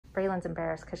Braelyn's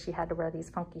embarrassed because she had to wear these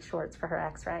funky shorts for her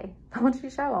x-ray. Why don't you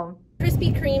show them?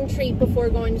 Krispy Kreme treat before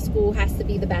going to school has to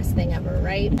be the best thing ever,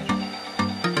 right?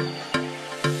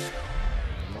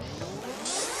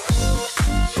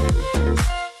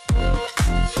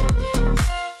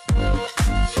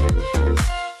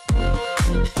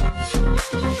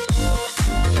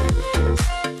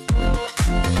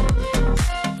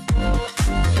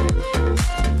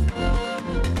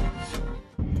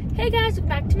 Hey guys, welcome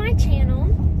back to my channel.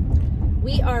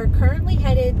 We are currently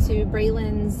headed to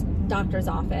Braelyn's doctor's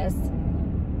office.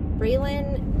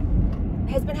 Braelyn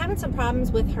has been having some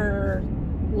problems with her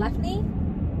left knee.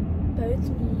 Both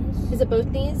knees. Is it both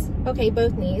knees? Okay,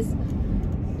 both knees.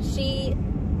 She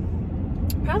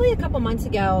probably a couple months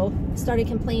ago started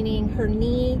complaining her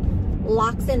knee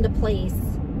locks into place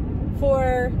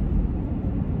for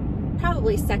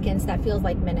probably seconds that feels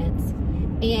like minutes.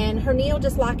 And her knee will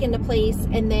just lock into place,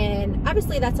 and then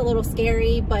obviously that's a little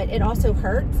scary, but it also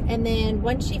hurts. And then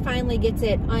once she finally gets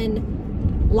it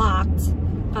unlocked,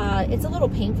 it's a little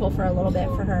painful for a little bit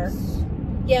for her.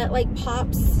 Yeah, it like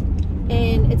pops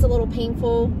and it's a little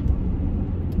painful.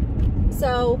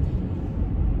 So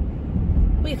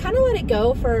we kind of let it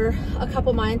go for a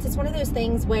couple months. It's one of those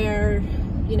things where,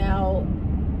 you know,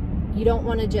 you don't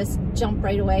want to just jump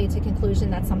right away to conclusion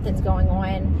that something's going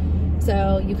on.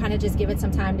 So you kind of just give it some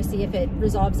time to see if it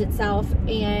resolves itself.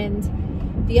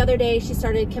 And the other day she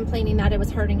started complaining that it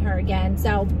was hurting her again.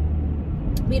 So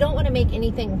we don't want to make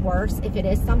anything worse if it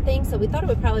is something. So we thought it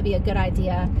would probably be a good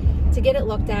idea to get it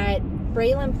looked at.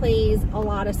 Braelyn plays a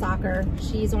lot of soccer.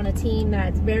 She's on a team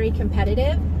that's very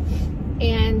competitive.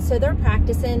 And so they're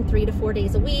practicing 3 to 4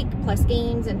 days a week, plus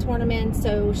games and tournaments.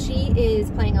 So she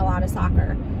is playing a lot of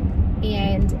soccer.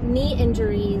 And knee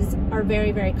injuries are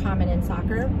very, very common in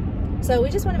soccer. So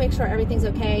we just want to make sure everything's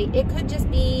okay. It could just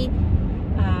be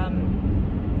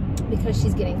because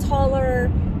she's getting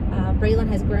taller. Braelyn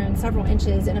has grown several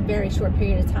inches in a very short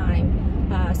period of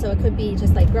time. So it could be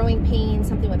just like growing pains,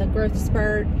 something with a growth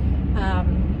spurt,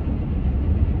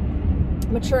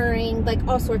 maturing, like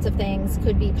all sorts of things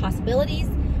could be possibilities.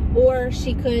 Or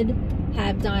she could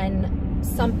have done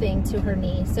something to her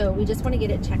knee. So we just want to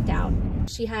get it checked out.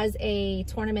 She has a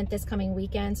tournament this coming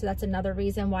weekend, so that's another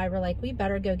reason why we're like, we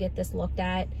better go get this looked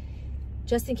at,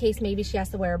 just in case maybe she has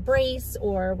to wear a brace,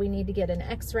 or we need to get an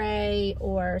x-ray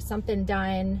or something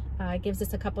done. It gives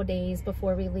us a couple days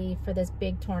before we leave for this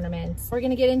big tournament. We're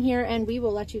gonna get in here and we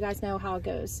will let you guys know how it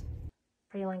goes.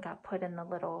 Braelyn got put in the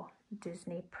little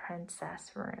Disney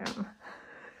princess room.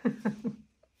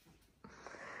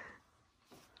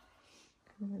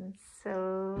 It's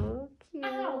so cute.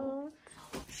 Ow.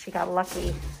 She got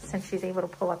lucky since she's able to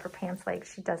pull up her pants leg.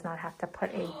 She does not have to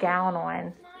put a gown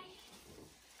on.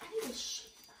 I need to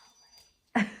shake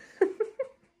them.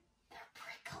 They're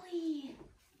prickly.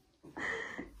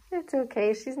 It's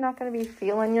okay. She's not going to be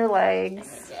feeling your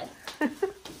legs. Oh,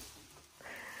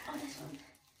 this one.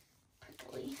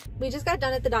 Prickly. We just got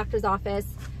done at the doctor's office.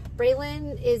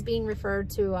 Braelyn is being referred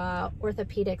to an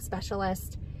orthopedic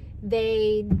specialist.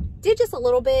 They did just a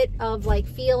little bit of like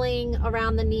feeling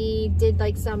around the knee, did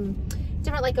like some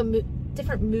different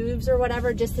different moves or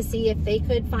whatever, just to see if they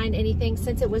could find anything.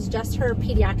 Since it was just her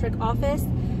pediatric office,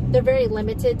 they're very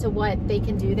limited to what they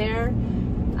can do there.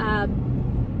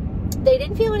 They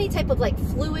didn't feel any type of like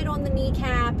fluid on the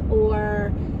kneecap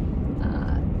or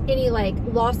any like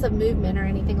loss of movement or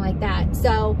anything like that.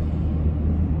 So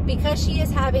because she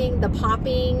is having the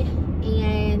popping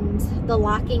and the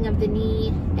locking of the knee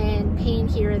and pain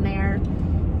here and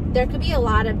there could be a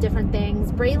lot of different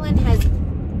things. Braelyn has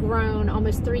grown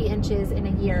almost 3 inches in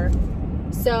a year.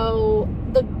 So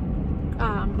the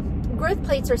growth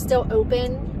plates are still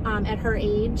open at her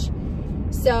age.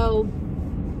 So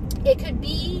it could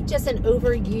be just an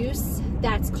overuse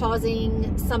that's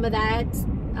causing some of that.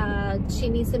 She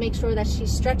needs to make sure that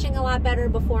she's stretching a lot better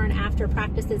before and after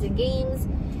practices and games.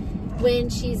 When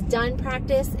she's done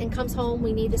practice and comes home,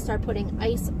 we need to start putting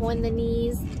ice on the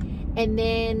knees. And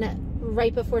then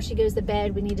right before she goes to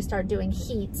bed, we need to start doing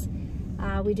heat.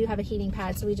 We do have a heating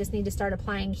pad, so we just need to start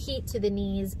applying heat to the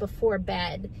knees before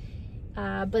bed.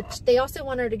 But they also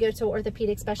want her to go to an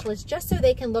orthopedic specialist just so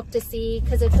they can look to see,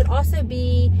 because it could also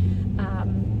be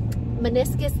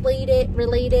meniscus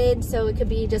related. So it could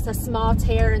be just a small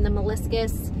tear in the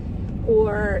meniscus,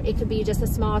 or it could be just a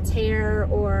small tear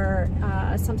or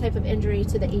some type of injury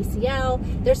to the ACL.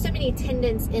 There's so many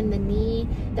tendons in the knee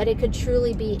that it could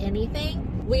truly be anything.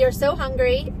 We are so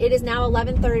hungry. It is now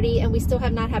 11:30 and we still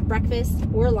have not had breakfast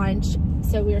or lunch.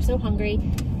 So we are so hungry.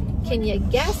 Can you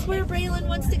guess where Braelyn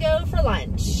wants to go for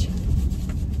lunch?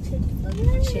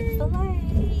 Chick-fil-A. Chick-fil-A.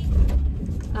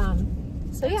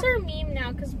 So That's yeah. our meme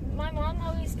now, because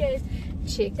next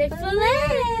goes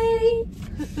Chick-fil-A.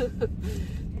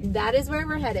 That is where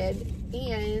we're headed.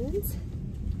 And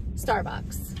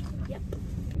Starbucks. Yep.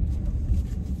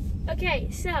 Okay,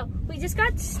 so we just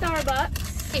got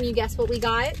Starbucks. Can you guess what we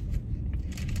got?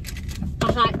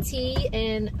 A hot tea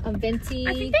and a venti.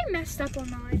 I think they messed up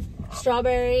on mine.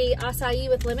 Strawberry acai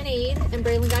with lemonade, and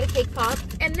Braelyn got a cake pop.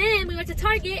 And then we went to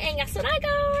Target, and guess what I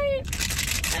got?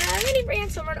 A mini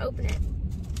brand, so we're gonna open it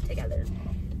together.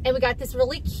 And we got this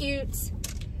really cute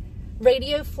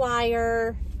radio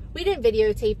flyer. We didn't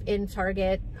videotape in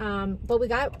Target, but we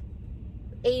got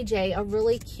AJ a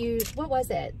really cute, what was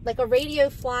it? Like a radio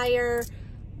flyer.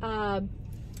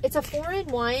 It's a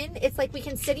 4-in-1. It's like we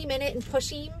can sit him in it and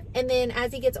push him. And then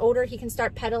as he gets older, he can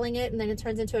start pedaling it, and then it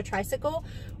turns into a tricycle.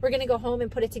 We're going to go home and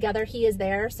put it together. He is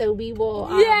there. So we will,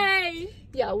 Yay!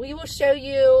 Yeah, we will show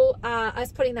you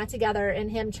us putting that together and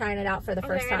him trying it out for the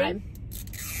first ready? time.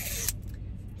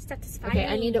 Satisfying. Okay,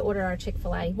 I need to order our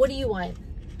Chick-fil-A. What do you want?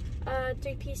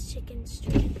 3-piece chicken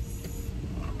strips.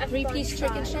 A 3-piece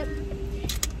chicken french strip?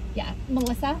 Yeah.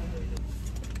 Melissa?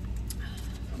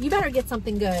 You better get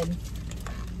something good.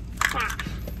 fry.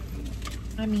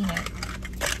 I mean it.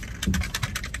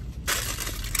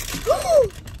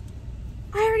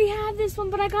 I already have this one,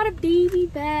 but I got a Baby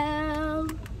Bell.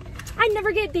 I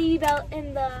never get Baby Bell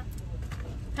in the...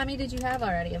 How many did you have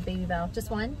already of Baby Bell?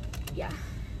 Just one? Yeah.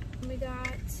 We got...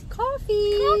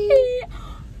 Coffee. Coffee.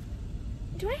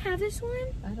 Do I have this one?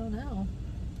 I don't know.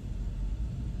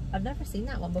 I've never seen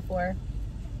that one before.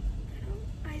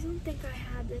 I don't think I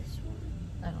have this one.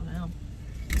 I don't know.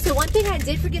 So one thing I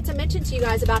did forget to mention to you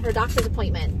guys about her doctor's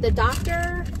appointment. The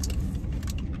doctor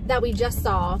that we just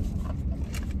saw,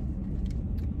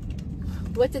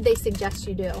 what did they suggest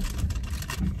you do?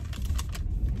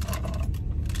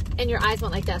 And your eyes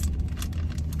went like this.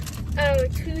 Oh,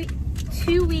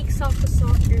 2 weeks off of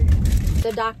soccer.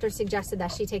 The doctor suggested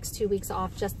that she takes 2 weeks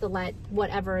off just to let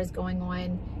whatever is going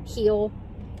on heal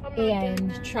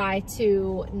and try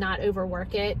to not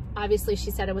overwork it. Obviously, she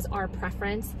said it was our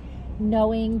preference.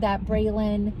 Knowing that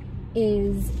Braelyn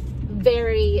is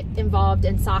very involved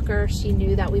in soccer, she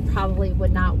knew that we probably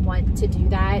would not want to do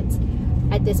that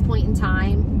at this point in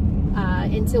time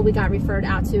until we got referred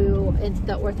out to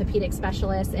the orthopedic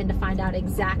specialist and to find out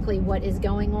exactly what is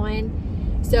going on.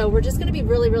 So we're just going to be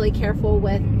really, really careful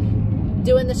with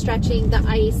doing the stretching, the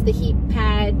ice, the heat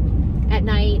pad at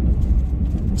night,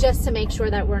 just to make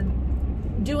sure that we're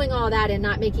doing all that and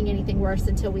not making anything worse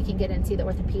until we can get into the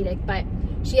orthopedic. But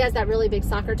she has that really big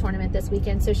soccer tournament this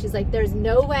weekend, so she's like, there's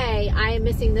no way I am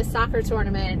missing this soccer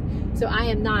tournament, so I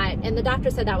am not. And the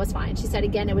doctor said that was fine. She said,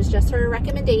 again, it was just her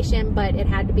recommendation, but it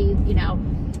had to be, you know,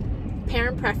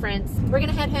 parent preference. We're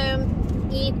gonna head home,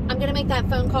 eat. I'm gonna make that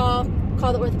phone call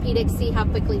the orthopedic, see how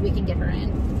quickly we can get her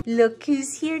in. Look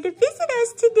who's here to visit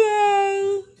us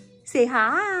today. Say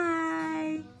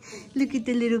hi. Look at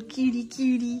the little cutie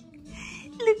cutie.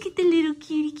 Look at the little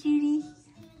cutie cutie.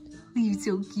 You're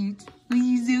so cute.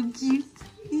 You're so cute.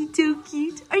 You're so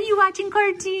cute. Are you watching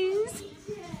cartoons?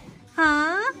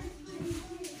 Huh?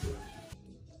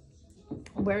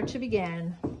 Where to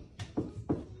begin?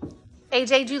 AJ,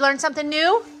 did you learn something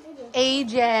new?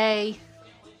 AJ.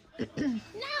 No!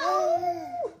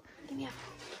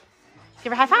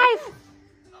 Give her a high five.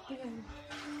 Yay!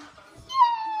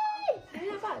 Give me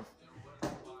a high five.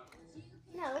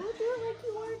 No, do it like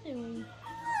you were doing.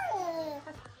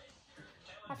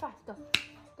 High five, go.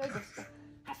 Go, go, go.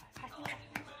 High five, high five.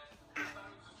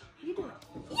 You do it.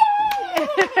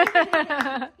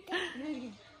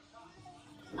 Yay!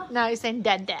 No, you're saying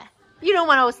dada. You don't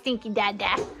want old stinky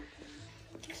dada.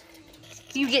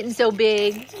 You getting so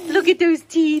big. Look at those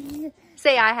teeth.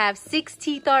 Say I have 6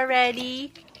 teeth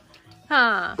already.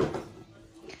 Huh.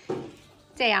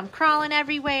 Say I'm crawling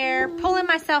everywhere, pulling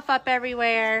myself up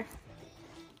everywhere.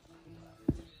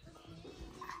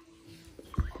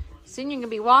 Soon you're gonna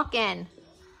be walking.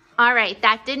 All right,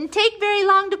 that didn't take very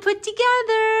long to put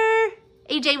together.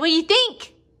 AJ, what do you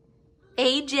think?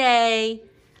 AJ,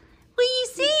 what do you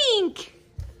think?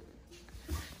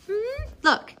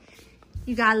 Look,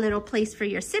 you got a little place for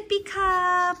your sippy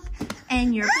cup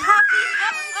and your puppy.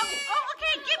 Oh,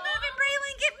 okay, get moving,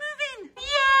 Braelyn, get moving.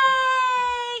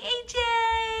 Yay, AJ.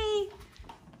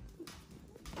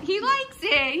 He likes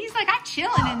it. He's like, I'm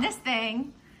chilling in this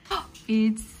thing.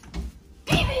 It's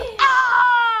baby.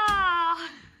 Ah!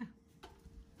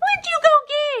 What'd you go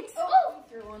get?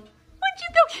 What'd you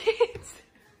go get?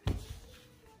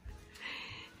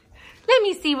 Let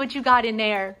me see what you got in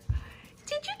there.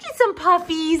 Did you get some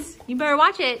puppies? You better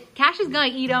watch it. Cash is gonna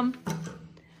eat them.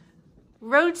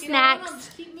 Road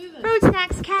snacks. Road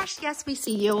snacks, Cash. Yes, we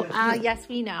see you. Yes,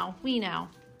 we know. We know.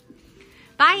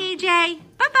 Bye, AJ.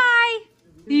 Bye-bye.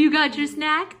 You got your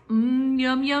snack? Yum,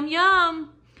 yum, yum.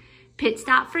 Pit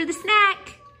stop for the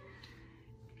snack.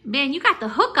 Man, you got the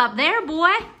hook up there,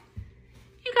 boy.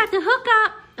 You got the hook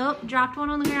up. Oh, dropped one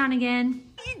on the ground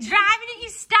again. You driving it? You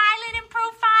styling and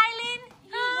profiling?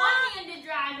 Wanting to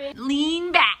drive it.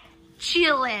 Lean back.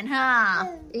 Chilling,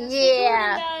 huh?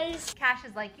 Yeah. Cash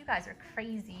is like, you guys are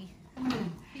crazy.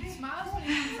 He smiles when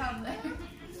he comes out there.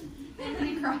 And then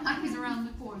he cries around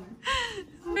the corner.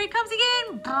 Here he comes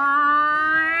again.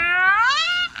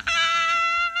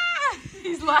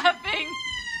 He's laughing.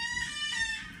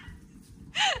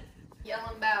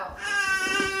 Yelling about.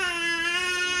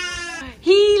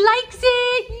 He likes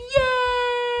it.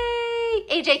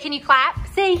 Yay! AJ, can you clap?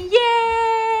 Say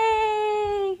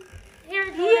yay! Here,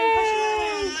 Jordan,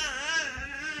 Yay!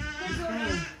 push him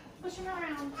around. Push him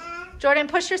around. Jordan,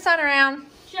 push your son around.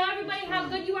 Show everybody how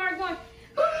good you are going.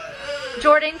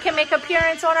 Jordan can make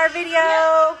appearance on our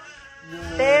video.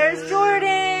 There's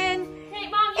Jordan. Hey,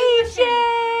 Mom, you push him.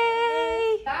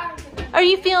 AJ! Are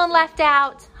you feeling left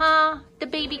out, huh? The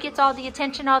baby gets all the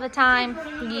attention all the time.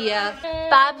 Yeah.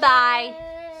 Bye-bye.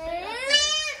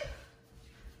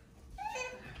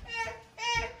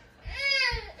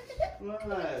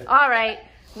 All right,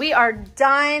 we are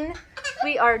done.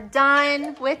 We are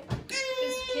done with,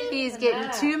 he's getting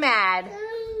too mad.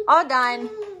 All done.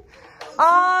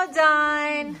 All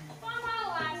done.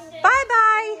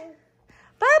 Bye-bye.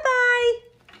 Bye-bye.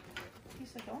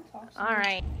 All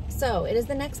right. So it is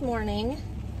the next morning.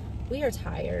 We are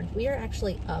tired. We are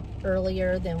actually up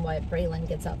earlier than what Braelyn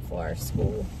gets up for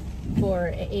school for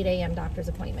an 8 a.m. doctor's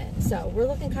appointment. So we're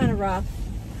looking kind of rough.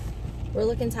 We're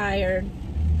looking tired.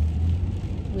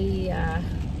 We are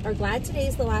glad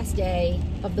today's the last day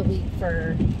of the week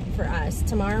for us.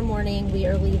 Tomorrow morning we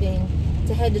are leaving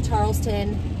to head to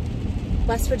Charleston,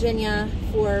 West Virginia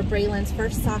for Braelyn's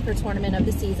first soccer tournament of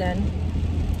the season.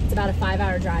 It's about a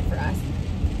 5-hour drive for us.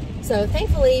 So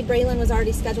thankfully Braelyn was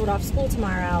already scheduled off school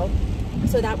tomorrow,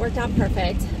 so that worked out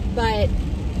perfect. But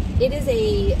it is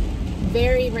a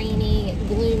very rainy,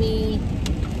 gloomy,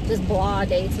 just blah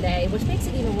day today, which makes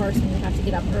it even worse when you have to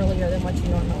get up earlier than what you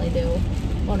normally do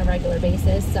on a regular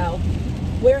basis. So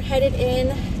we're headed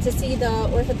in to see the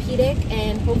orthopedic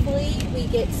and hopefully we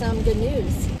get some good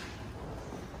news.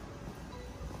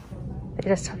 They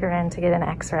just took her in to get an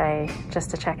x-ray just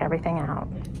to check everything out.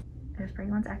 There's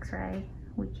Braelyn's x-ray.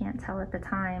 We can't tell at the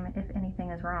time if anything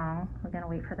is wrong. We're gonna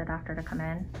wait for the doctor to come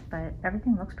in, but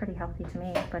everything looks pretty healthy to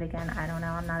me. But again, I don't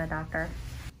know, I'm not a doctor.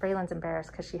 Braelyn's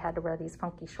embarrassed because she had to wear these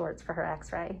funky shorts for her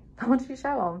x-ray. Why don't you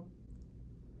show them?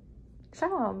 Show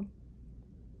them.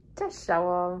 Just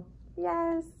show them.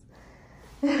 Yes.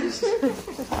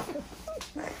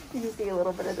 You can see a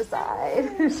little bit of the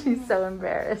side. She's so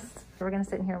embarrassed. We're gonna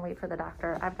sit in here and wait for the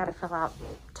doctor. I've got to fill out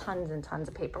tons and tons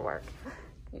of paperwork.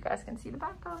 You guys can see the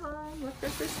back of them. Look, they're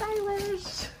so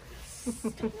stylish.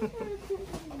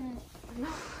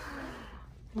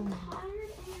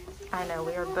 I know,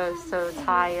 we are both so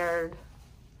tired.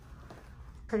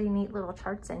 Pretty neat little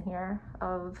charts in here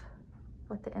of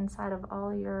what the inside of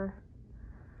all your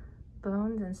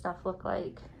bones and stuff look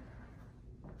like.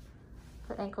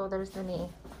 Foot, ankle, there's the knee.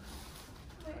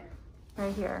 Where?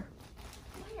 Right here.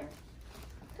 Where?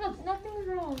 No, nothing's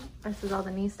wrong. This is all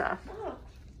the knee stuff. Oh.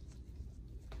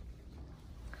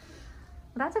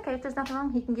 Well, that's okay. If there's nothing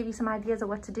wrong, he can give you some ideas of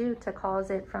what to do to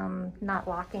cause it from not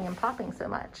locking and popping so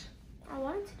much. I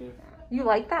wanted to do that. You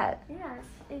like that? Yes.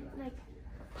 It like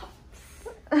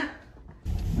pops.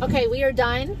 Okay, we are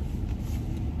done.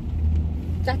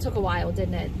 That took a while,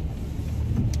 didn't it?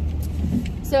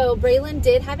 So Braelyn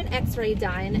did have an x-ray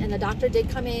done and the doctor did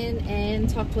come in and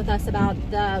talked with us about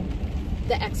the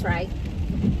x-ray.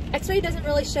 X-ray doesn't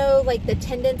really show like the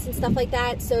tendons and stuff like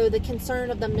that, so the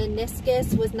concern of the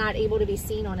meniscus was not able to be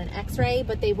seen on an x-ray,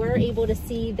 but they were able to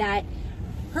see that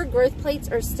her growth plates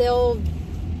are still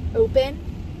open.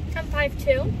 I'm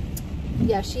 5'2".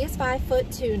 Yeah, she is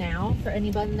 5'2" now. For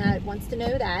anyone that wants to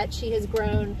know that, she has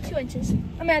grown 2 inches.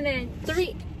 I mean, an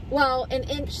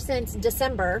inch since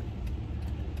December.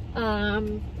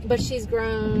 But she's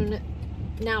grown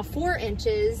now 4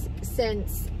 inches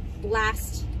since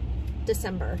last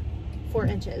December. 4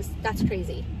 inches. That's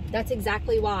crazy. That's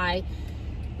exactly why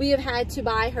we have had to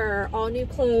buy her all new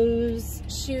clothes,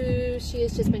 shoes. She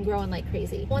has just been growing like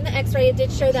crazy. On the x-ray, it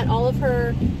did show that all of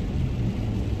her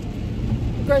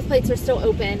growth plates are still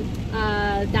open.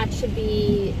 That should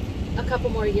be a couple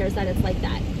more years that it's like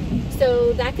that.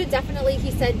 So that could definitely,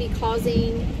 he said, be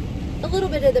causing a little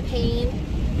bit of the pain.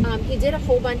 He did a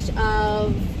whole bunch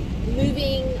of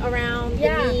moving around the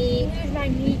knee. He moved my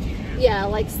kneecap. Yeah,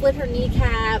 like slid her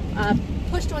kneecap,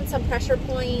 pushed on some pressure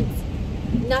points.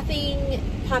 Nothing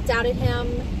popped out at him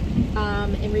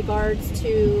in regards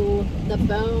to the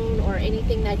bone or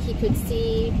anything that he could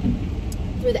see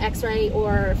through the x-ray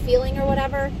or feeling or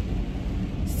whatever.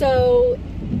 So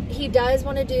he does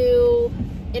want to do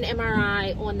an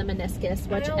MRI on the meniscus,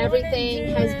 which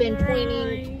everything has been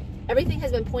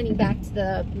pointing back to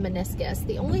the meniscus.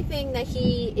 The only thing that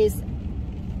he is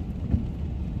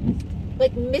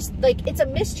like it's a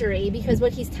mystery, because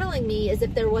what he's telling me is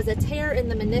if there was a tear in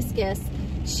the meniscus,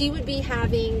 she would be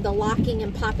having the locking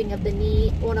and popping of the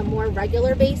knee on a more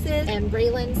regular basis, and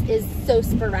Braelyn's is so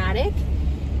sporadic.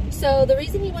 So the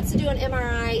reason he wants to do an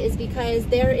MRI is because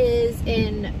there is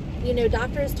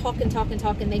doctors talk,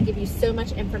 and they give you so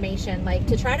much information. Like,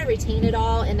 to try to retain it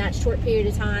all in that short period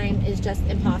of time is just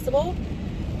impossible.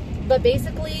 But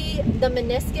basically, the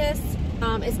meniscus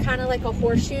is kind of like a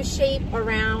horseshoe shape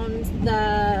around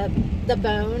the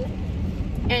bone.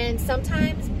 And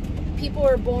sometimes people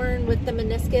are born with the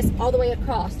meniscus all the way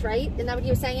across, right? Isn't that what he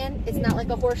was saying? It's not like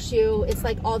a horseshoe, it's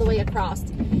like all the way across.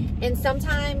 And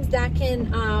sometimes that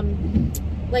can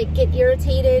like get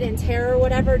irritated and tear or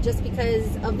whatever, just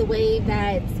because of the way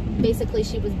that basically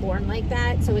she was born like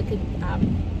that. So it could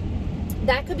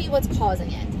that could be what's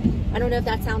causing it. I don't know if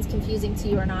that sounds confusing to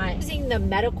you or not. Using the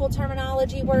medical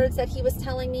terminology words that he was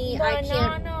telling me, I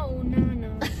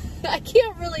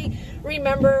can't really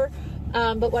remember,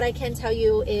 but what I can tell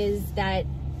you is that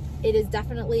it is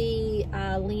definitely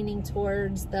leaning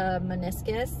towards the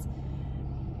meniscus.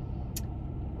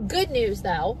 Good news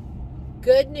though.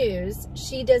 Good news,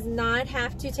 she does not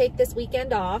have to take this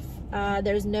weekend off.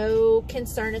 There's no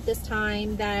concern at this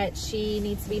time that she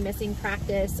needs to be missing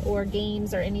practice or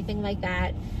games or anything like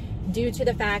that, due to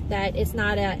the fact that it's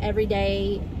not a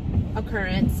everyday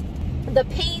occurrence. The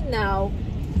pain though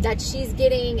that she's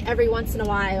getting every once in a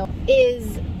while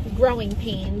is growing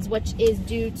pains, which is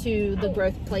due to the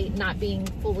growth plate not being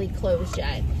fully closed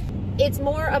yet. It's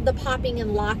more of the popping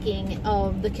and locking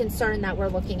of the concern that we're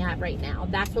looking at right now.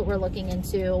 That's what we're looking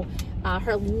into.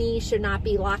 Her knee should not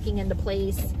be locking into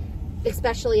place,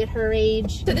 especially at her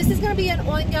age. So this is going to be an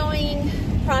ongoing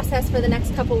process for the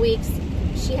next couple weeks.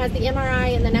 She has the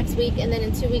MRI in the next week, and then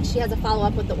in 2 weeks she has a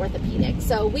follow-up with the orthopedic.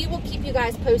 So we will keep you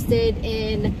guys posted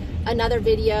in another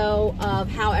video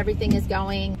of how everything is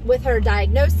going with her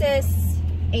diagnosis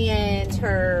and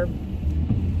her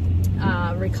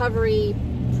recovery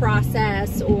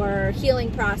process or healing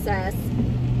process,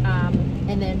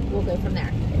 and then we'll go from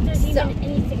there. If there's even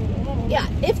anything wrong. Yeah,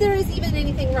 if there is even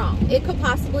anything wrong. It could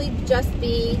possibly just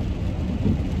be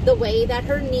the way that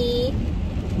her knee,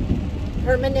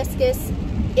 her meniscus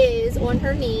is on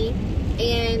her knee,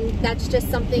 and that's just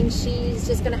something she's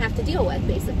just gonna have to deal with,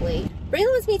 basically.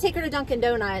 Braelyn wants me to take her to Dunkin'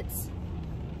 Donuts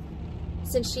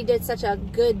since she did such a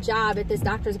good job at this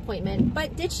doctor's appointment.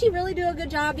 But did she really do a good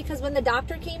job? Because when the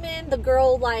doctor came in, the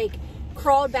girl like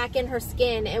crawled back in her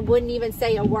skin and wouldn't even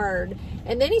say a word.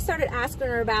 And then he started asking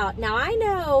her about, now I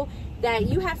know that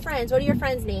you have friends, what are your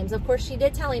friends' names? Of course she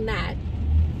did tell him that.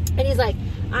 And he's like,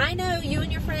 I know you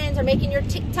and your friends are making your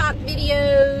TikTok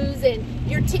videos and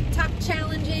your TikTok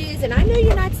challenges, and I know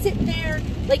you're not sitting there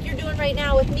like you're doing right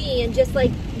now with me and just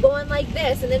like going like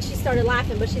this. And then she started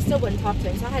laughing, but she still wouldn't talk to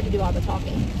him, so I had to do all the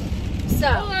talking. So,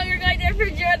 oh, you're going there for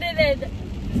Jordan and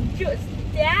just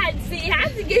Dad, so you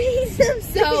have to give me some.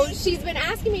 So she's been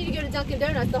asking me to go to Dunkin'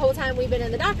 Donuts the whole time we've been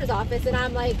in the doctor's office, and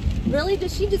I'm like, really?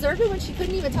 Does she deserve it when she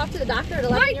couldn't even talk to the doctor at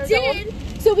 11 years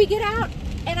old? So we get out,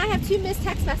 and I have 2 missed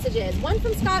text messages. One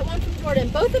from Scott, one from Jordan.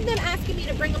 Both of them asking me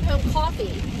to bring them home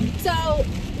coffee. So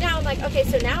now I'm like, okay,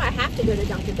 so now I have to go to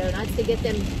Dunkin' Donuts to get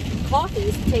them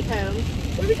coffees to take home.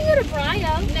 Or we can go to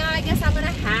Brio. Now I guess I'm going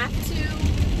to have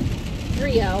to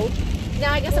Rio.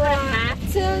 Now I guess I'm going to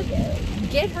have to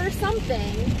get her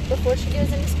something before she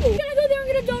goes into school. You gonna go there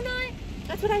and get a donut?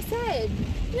 That's what I said.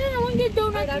 Yeah, I want to get a donut.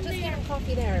 All right, I'll just get her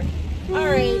coffee there. All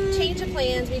right, change of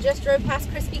plans. We just drove past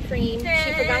Krispy Kreme.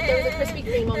 She forgot there was a Krispy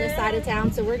Kreme on this side of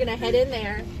town, so we're going to head in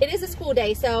there. It is a school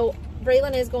day, so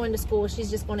Braelyn is going to school. She's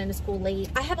just going into school late.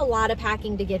 I have a lot of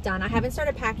packing to get done. I haven't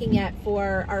started packing yet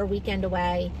for our weekend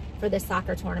away for this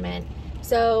soccer tournament.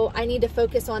 So I need to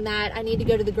focus on that. I need to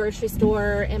go to the grocery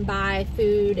store and buy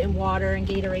food and water and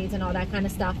Gatorades and all that kind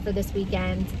of stuff for this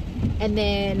weekend. And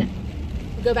then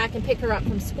go back and pick her up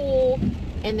from school.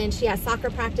 And then she has soccer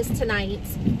practice tonight.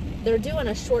 They're doing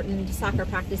a shortened soccer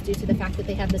practice due to the fact that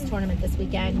they have this tournament this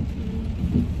weekend.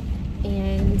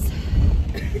 And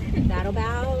that'll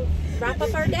about wrap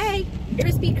up our day.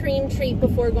 Krispy Kreme treat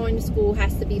before going to school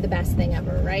has to be the best thing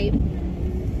ever, right?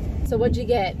 So what'd you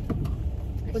get?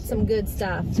 With some good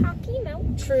stuff. Chalky milk.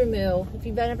 True Moo. If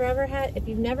you've never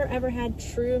ever had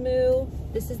True Moo,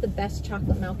 this is the best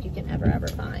chocolate milk you can ever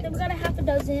find. Then we got a half a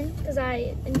dozen because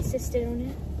I insisted on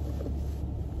it.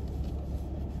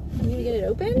 You gonna get it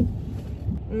open?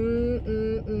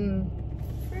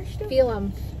 First Feel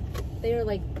them. They are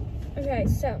like okay,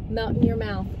 so melt in your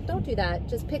mouth. Don't do that.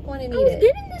 Just pick one and I eat was it.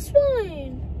 getting this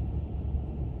one.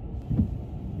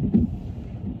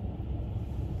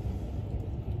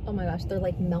 Oh my gosh, they're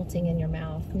like melting in your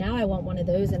mouth. Now I want one of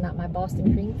those and not my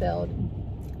Boston cream filled.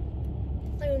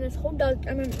 I mean, this whole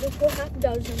half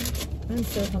dozen. I'm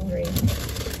so hungry.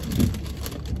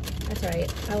 That's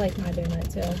right. I like my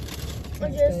donut too. Is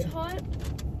Mine's this good. hot?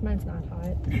 Mine's not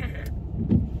hot.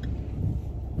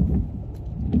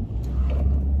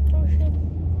 Oh shit.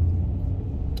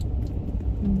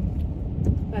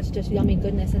 That's just yummy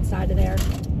goodness inside of there.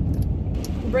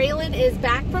 Braelyn is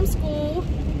back from school.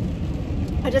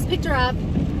 I just picked her up.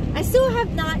 I still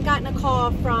have not gotten a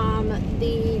call from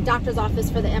the doctor's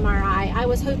office for the MRI. I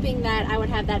was hoping that I would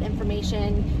have that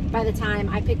information by the time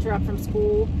I picked her up from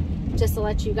school, just to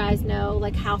let you guys know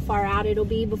like how far out it'll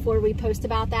be before we post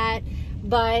about that.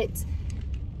 But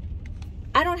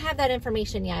I don't have that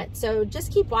information yet. So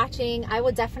just keep watching. I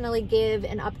will definitely give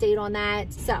an update on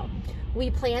that. So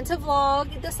we plan to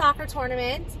vlog the soccer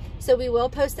tournament. So we will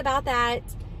post about that.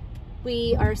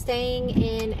 We are staying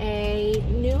in a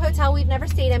new hotel we've never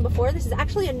stayed in before. This is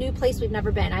actually a new place we've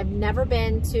never been. I've never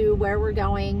been to where we're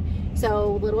going.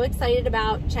 So a little excited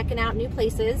about checking out new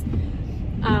places.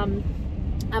 I'm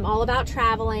all about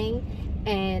traveling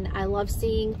and I love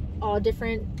seeing all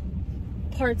different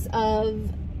parts of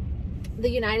the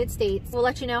United States. We'll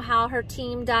let you know how her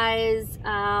team does,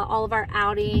 all of our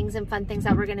outings and fun things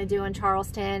that we're gonna do in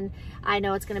Charleston. I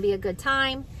know it's gonna be a good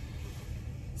time.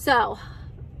 So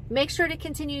make sure to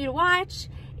continue to watch.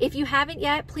 If you haven't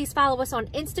yet, please follow us on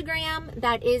Instagram.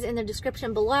 That is in the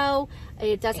description below.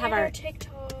 It does have our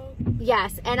TikTok.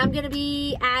 Yes, and I'm going to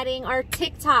be adding our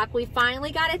TikTok. We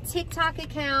finally got a TikTok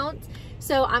account.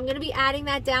 So I'm going to be adding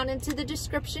that down into the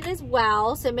description as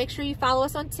well. So make sure you follow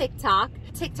us on TikTok.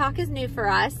 TikTok is new for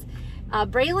us.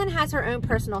 Braelyn has her own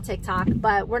personal TikTok,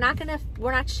 but we're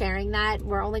not sharing that.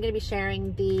 We're only going to be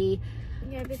sharing the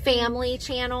family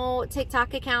channel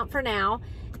TikTok account for now.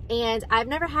 And I've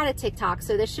never had a TikTok,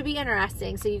 so this should be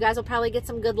interesting. So you guys will probably get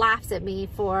some good laughs at me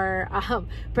for,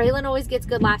 Braelyn always gets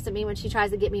good laughs at me when she tries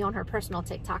to get me on her personal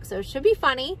TikTok. So it should be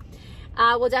funny.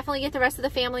 We'll definitely get the rest of the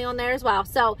family on there as well.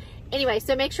 So anyway,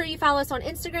 so make sure you follow us on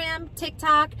Instagram,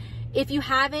 TikTok. If you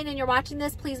haven't and you're watching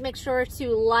this, please make sure to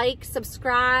like,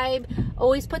 subscribe,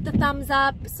 always put the thumbs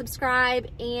up, subscribe,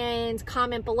 and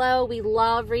comment below. We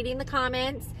love reading the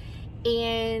comments,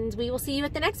 and we will see you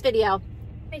at the next video.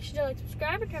 Make sure to like,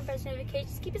 subscribe, and turn on post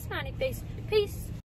notifications. Keep a smiley face. Peace.